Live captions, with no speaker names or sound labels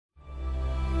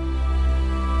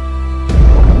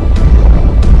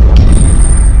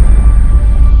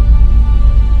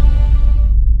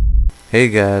Hey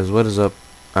guys, what is up?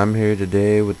 I'm here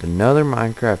today with another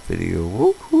Minecraft video.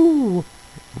 Woohoo!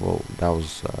 Whoa, that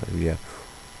was yeah.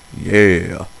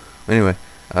 Anyway,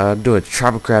 do a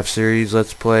Tropicraft series,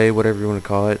 let's play, whatever you want to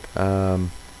call it.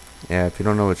 Yeah, if you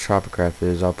don't know what Tropicraft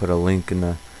is, I'll put a link in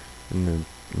the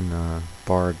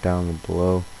bar down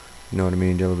below. You know what I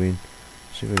mean, Jellybean?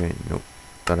 See if we can. Nope,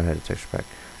 thought I had a texture pack.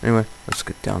 Anyway, let's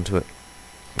get down to it.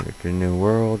 Make your new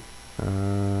world.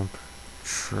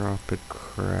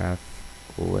 Tropicraft.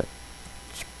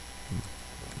 Let's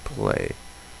play.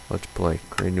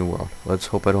 Create new world. Let's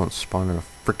hope I don't spawn in a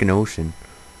freaking ocean.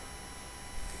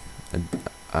 This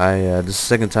is the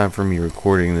second time for me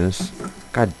recording this.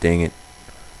 God dang it.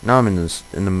 Now I'm in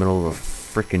the middle of a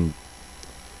freaking,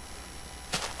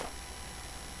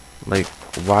 like,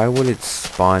 why would it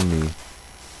spawn me?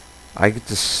 I get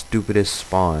the stupidest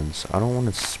spawns. I don't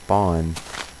want to spawn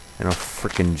in a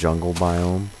freaking jungle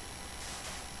biome.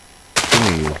 Give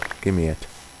me you. Give me it.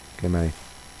 Give me.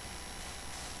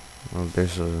 Well,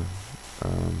 there's the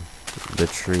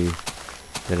tree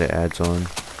that it adds on.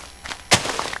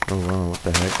 Oh wow, what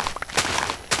the heck?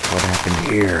 What happened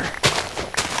here?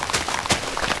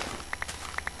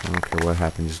 I don't care what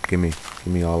happened, just give me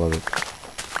all of it.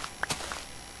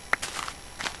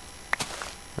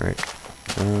 Alright.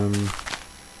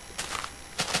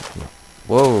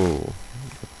 Whoa.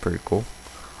 That's pretty cool.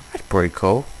 That's pretty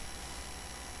cool.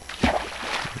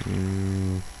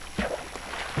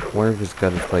 Where if it's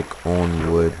got its like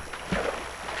own wood?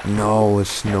 No, a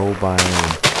snow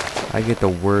biome. I get the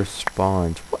worst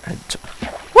spawns.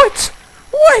 What?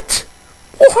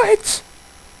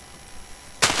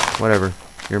 Whatever.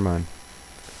 You're mine.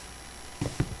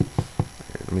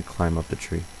 Here, let me climb up the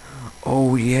tree.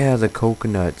 Oh yeah, the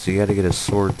coconuts. You gotta get a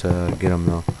sword to get them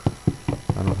though.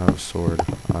 I don't have a sword.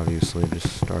 Obviously,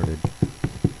 just started.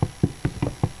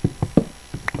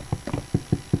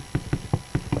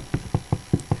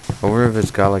 Over if it's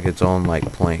got like its own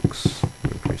like planks.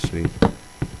 Pretty sweet.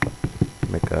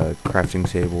 Make a crafting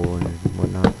table and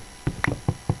whatnot.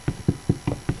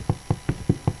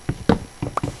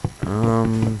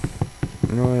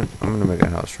 You know what? I'm gonna make a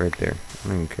house right there. I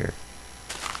don't even care.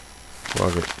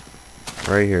 Fuck it.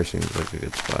 Right here seems like a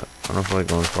good spot. I don't feel like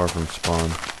going far from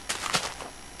spawn.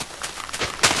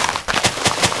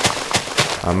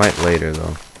 I might later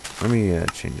though. Let me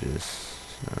change this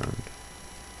sound.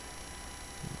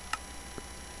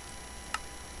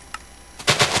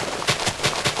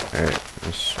 Alright,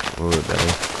 that's a little bit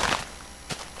better.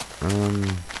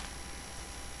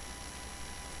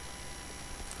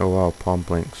 Oh wow, palm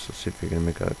planks. Let's see if we can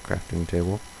make a crafting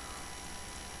table.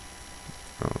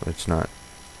 Oh, it's not.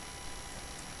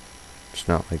 It's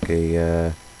not like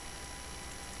a,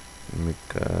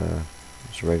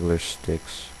 it's regular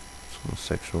sticks. It's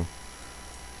homosexual.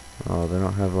 Oh, they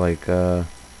don't have like,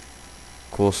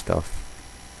 cool stuff.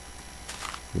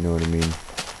 You know what I mean?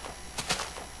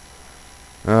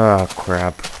 Ah,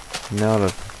 crap. Now to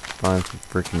find some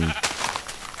freaking...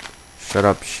 Shut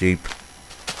up, sheep.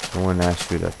 No one asked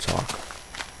you to talk.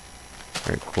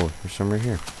 Alright, cool. There's some right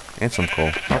here. And some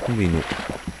coal. How convenient.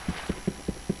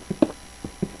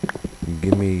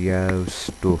 Give me your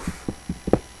stuff.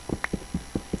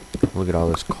 Look at all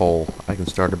this coal. I can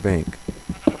start a bank.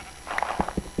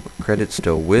 Credits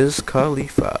to Wiz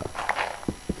Khalifa.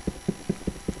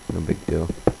 No big deal.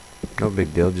 No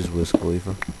big deal, just Wiz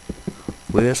Khalifa.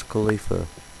 Wiz Khalifa.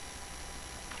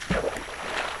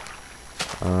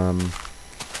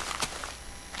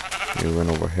 You run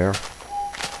over here.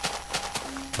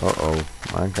 Uh-oh.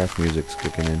 Minecraft music's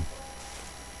kicking in.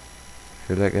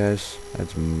 Hear that, guys?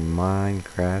 That's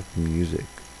Minecraft music.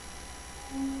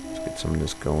 Let's get some of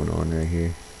this going on right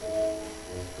here.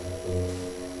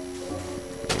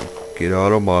 Get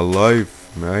out of my life,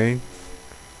 man.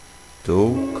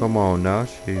 Dude, come on now.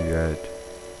 See that.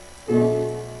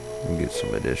 Let me get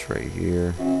some of this right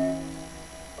here.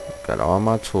 Got all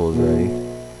my tools ready.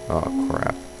 Oh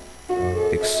crap.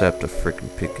 Except a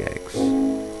freaking pickaxe.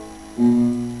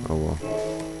 Oh well.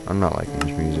 I'm not liking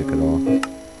this music at all.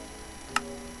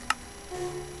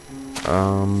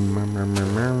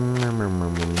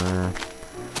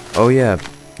 Oh yeah.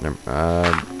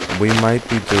 We might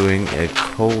be doing a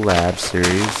collab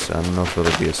series. I don't know if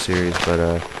it'll be a series, but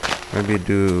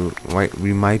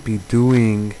we might be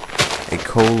doing a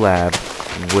collab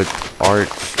with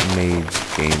Archmage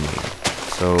Gaming.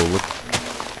 So look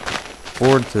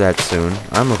forward to that soon.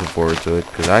 I'm looking forward to it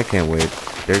because I can't wait.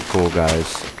 They're cool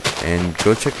guys, and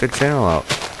go check their channel out.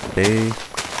 They're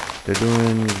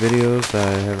doing videos. I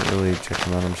haven't really checked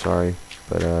them out. I'm sorry,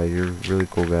 but you're really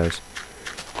cool guys,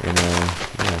 and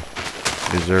yeah,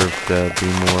 deserve to be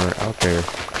more out there.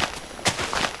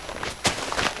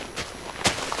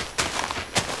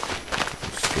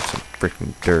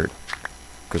 freaking dirt.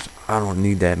 Because I don't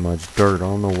need that much dirt. I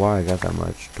don't know why I got that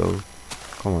much, though.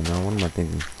 Come on now, what am I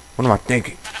thinking? What am I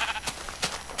thinking?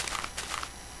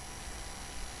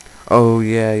 Oh,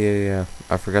 yeah.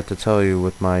 I forgot to tell you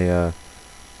with my, I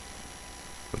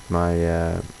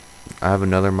have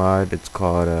another mod. It's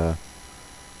called,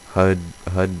 HUD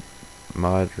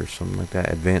mod or something like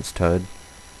that. Advanced HUD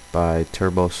by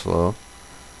Turbo Slow.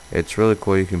 It's really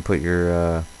cool. You can put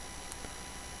your,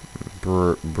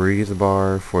 breathe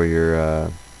bar for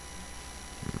your,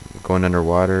 going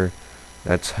underwater.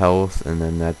 That's health, and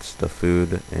then that's the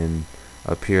food, and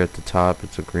up here at the top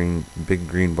it's a big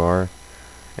green bar,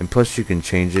 and plus you can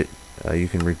change it. You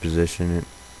can reposition it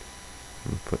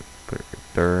and put it right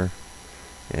there.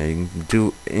 Yeah, you can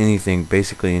do anything,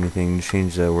 basically anything. You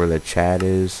change where the chat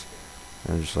is,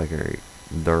 just like right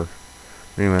there.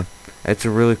 Anyway, it's a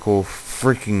really cool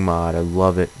freaking mod. I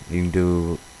love it.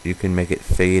 You can make it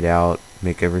fade out,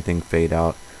 make everything fade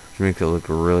out, which makes it look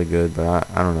really good. But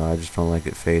I don't know. I just don't like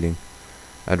it fading.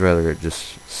 I'd rather it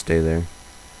just stay there.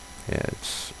 Yeah,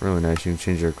 it's really nice. You can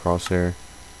change your crosshair.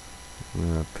 I'm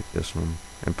gonna pick this one,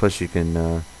 and plus you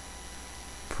can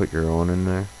put your own in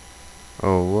there.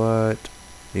 Oh, what?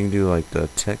 You can do like the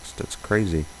text. That's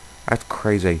crazy. That's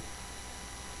crazy.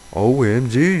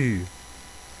 OMG.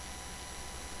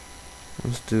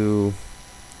 Let's do,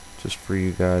 just for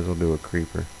you guys, I'll do a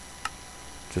creeper.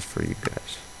 Just for you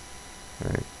guys.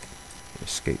 Alright.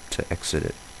 Escape to exit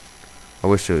it. I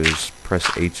wish it was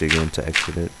press H again to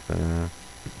exit it, but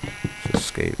just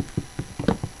escape.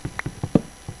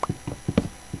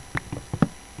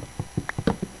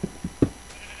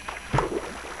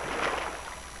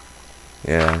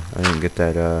 Yeah, I didn't get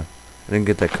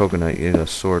that coconut. You need a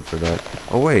sword for that.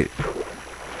 Oh wait.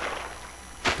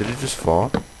 Did it just fall?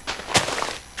 I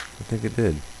think it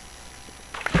did.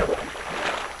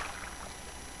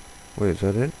 Wait, is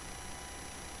that it?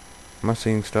 Am I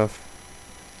seeing stuff?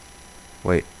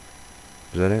 Wait,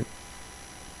 is that it?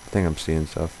 I think I'm seeing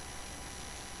stuff.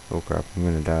 Oh crap, I'm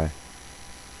gonna die.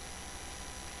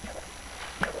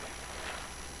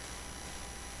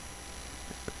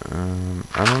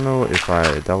 I don't know if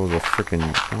that was a freaking,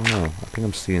 I don't know. I think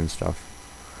I'm seeing stuff.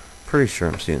 Pretty sure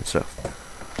I'm seeing stuff.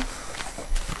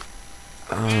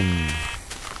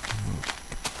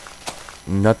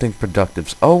 Nothing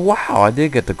productive. Oh wow, I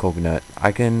did get the coconut.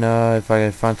 I can, if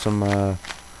I find some,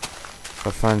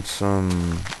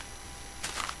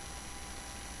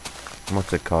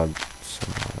 what's it called?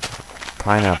 Some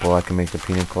pineapple, I can make the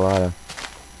pina colada.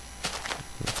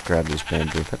 Let's grab this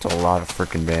bamboo. That's a lot of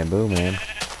freaking bamboo, man.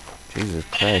 Jesus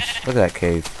Christ. Look at that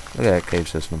cave. Look at that cave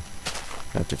system.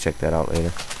 I have to check that out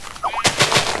later.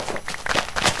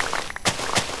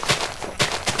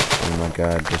 Oh my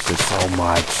god, this is so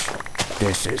much.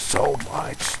 This is so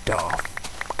much stuff.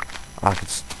 I could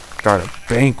start a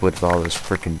bank with all this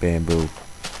freaking bamboo.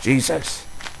 Jesus.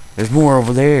 There's more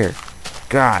over there.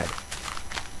 God.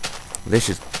 They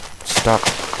should stop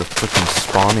the freaking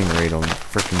spawning rate on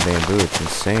freaking bamboo. It's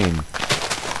insane.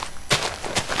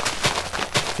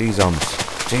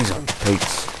 Jesus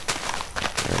Pates.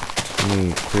 Alright, let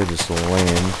me clear this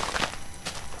land.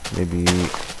 Maybe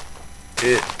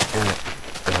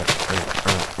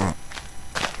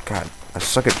God, I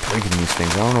suck at breaking these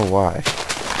things. I don't know why.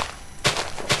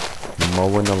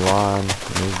 Mowing the lawn.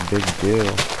 No big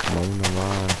deal. Mowing the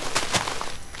lawn.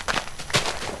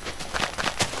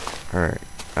 Alright,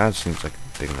 that seems like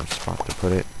a big enough spot to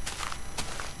put it.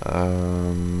 I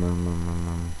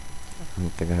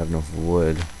don't think I have enough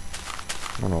wood.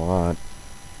 Not a lot.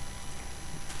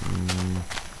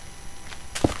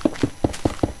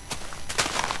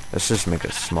 Let's just make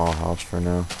a small house for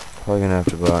now. Probably gonna have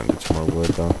to go out and get some more wood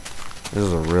though. This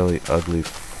is a really ugly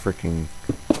freaking...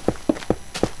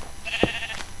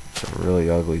 It's a really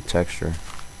ugly texture.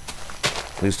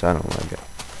 At least I don't like it.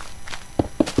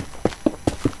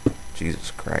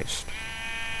 Jesus Christ.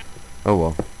 Oh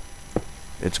well.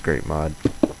 It's a great mod.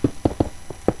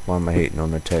 Why am I hating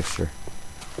on the texture?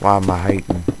 Why am I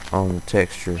hating on the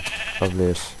texture of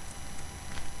this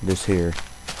here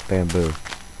bamboo?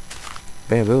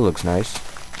 Bamboo looks nice.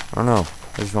 I don't know.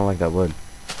 I just don't like that wood.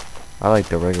 I like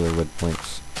the regular wood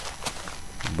planks.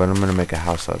 But I'm gonna make a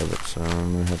house out of it. So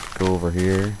I'm gonna have to go over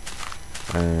here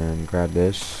and grab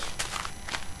this.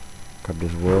 Grab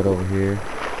this wood over here.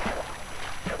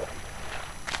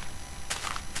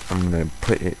 I'm gonna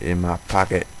put it in my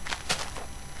pocket.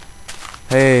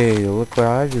 Hey, look what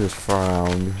I just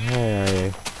found.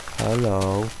 Hey,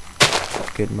 hello.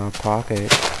 Get in my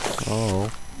pocket. Oh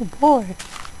boy.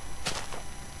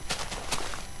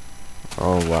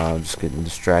 Oh wow, just getting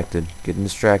distracted. Getting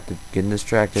distracted. Getting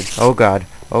distracted. Oh god.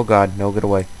 Oh god. No, get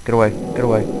away. Get away. Get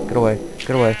away. Get away.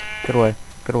 Get away. Get away.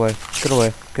 Get away. Get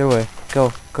away. Get away.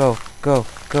 Go. Go. Go.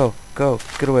 Go. Go.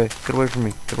 Get away. Get away from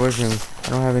me. Get away from me. I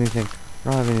don't have anything.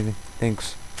 I don't have anything.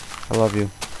 Thanks. I love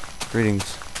you.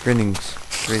 Greetings. Greetings.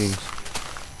 Greetings.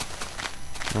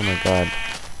 Oh my god.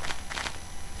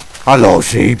 Hello,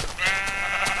 sheep!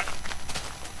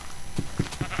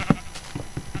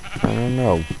 I don't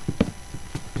know.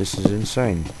 This is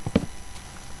insane.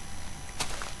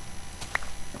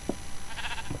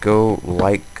 Go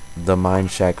like the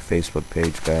Mineshack Facebook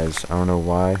page, guys. I don't know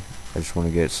why. I just want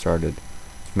to get it started.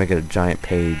 Let's make it a giant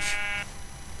page.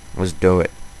 Let's do it.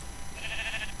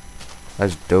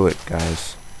 Let's do it,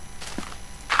 guys.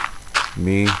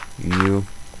 Me, you,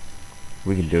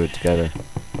 we can do it together.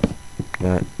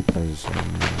 That is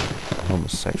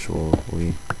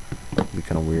homosexually be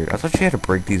kind of weird. I thought you had to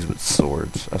break these with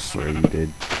swords. I swear you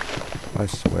did. I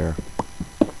swear.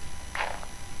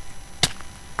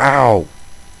 Ow!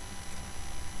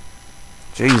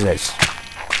 Jesus!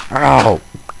 Ow!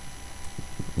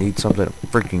 Need something to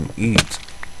freaking eat.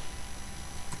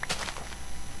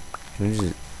 Can we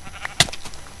just...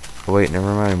 Oh wait,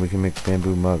 never mind. We can make a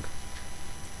bamboo mug.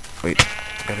 Wait,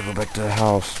 gotta go back to the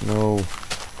house. No.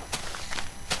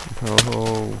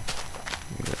 No.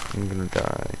 I'm gonna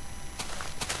die.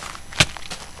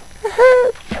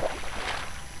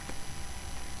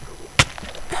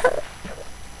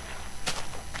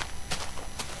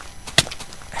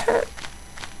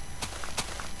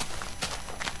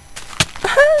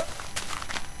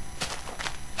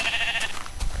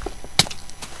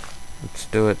 Let's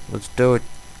do it. Let's do it.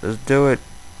 Let's do it.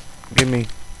 Give me.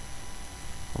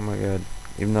 Oh my god.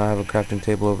 Even though I have a crafting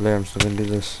table over there, I'm still gonna do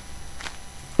this.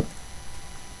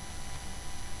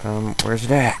 Where's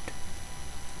it at?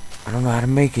 I don't know how to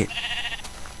make it.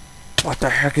 What the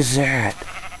heck is that?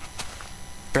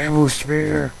 Bamboo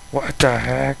spear? What the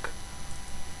heck?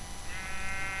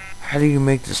 How do you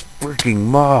make this freaking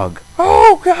mug?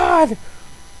 Oh god!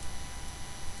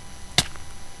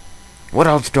 What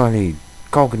else do I need?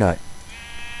 Coconut.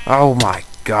 Oh my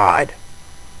god.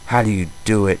 How do you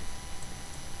do it?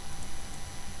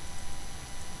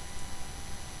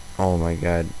 Oh my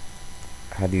god.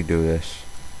 How do you do this?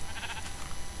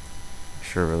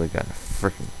 Sure really got a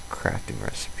freaking crafting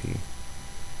recipe.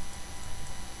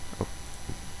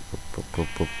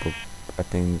 I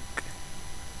think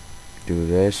do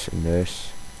this and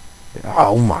this.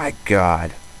 Oh my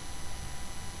god.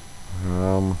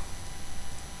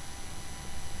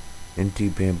 Empty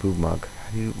bamboo mug.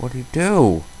 What do you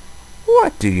do?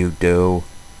 What do you do?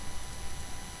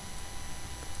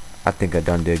 I think I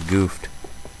done did goofed.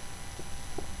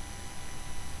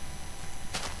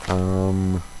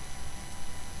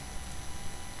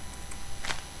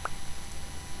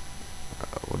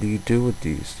 What do you do with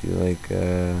these? Do you like,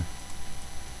 I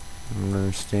don't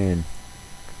understand.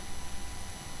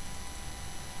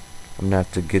 I'm gonna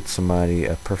have to get somebody,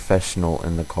 a professional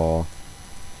in the call.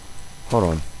 Hold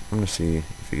on. I'm gonna see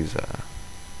if he's,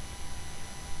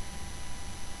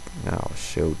 oh,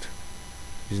 shoot.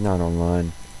 He's not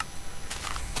online.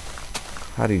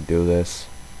 How do you do this?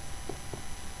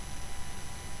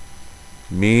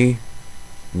 Me?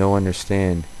 No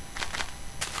understand.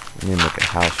 Let me make a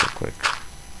house real quick.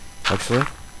 Actually,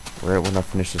 right when I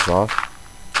finish this off,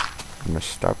 I'm gonna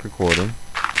stop recording.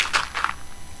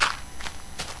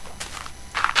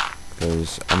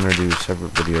 Because I'm gonna do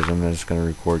separate videos. I'm not just gonna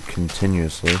record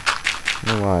continuously. I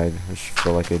don't know why. I just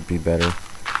feel like it'd be better.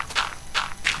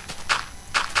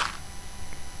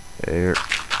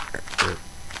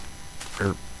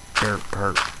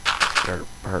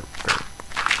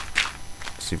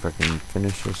 See if I can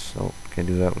finish this. Oh, can't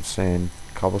do that with sand.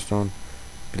 Cobblestone.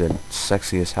 Be the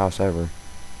sexiest house ever.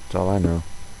 That's all I know.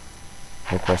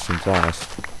 No questions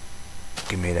asked.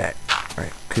 Give me that.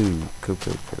 Alright, cool. Give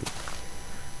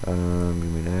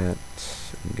me that.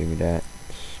 Give me that.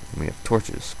 We have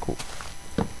torches. Cool.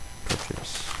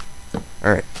 Torches.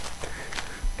 Alright.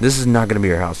 This is not gonna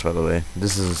be our house, by the way.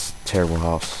 This is a terrible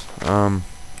house.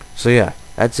 So yeah,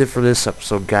 that's it for this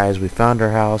episode, guys. We found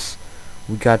our house.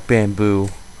 We got bamboo.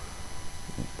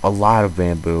 A lot of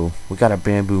bamboo. We got a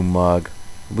bamboo mug.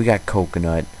 We got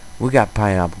coconut. We got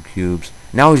pineapple cubes.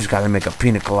 Now we just gotta make a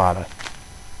pina colada.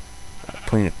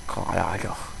 Pina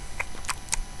colada.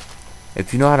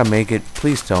 If you know how to make it,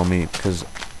 please tell me, because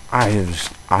I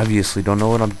obviously don't know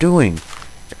what I'm doing.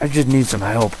 I just need some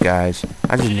help, guys.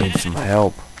 I just need some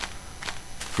help.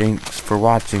 Thanks for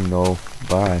watching, though.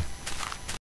 Bye.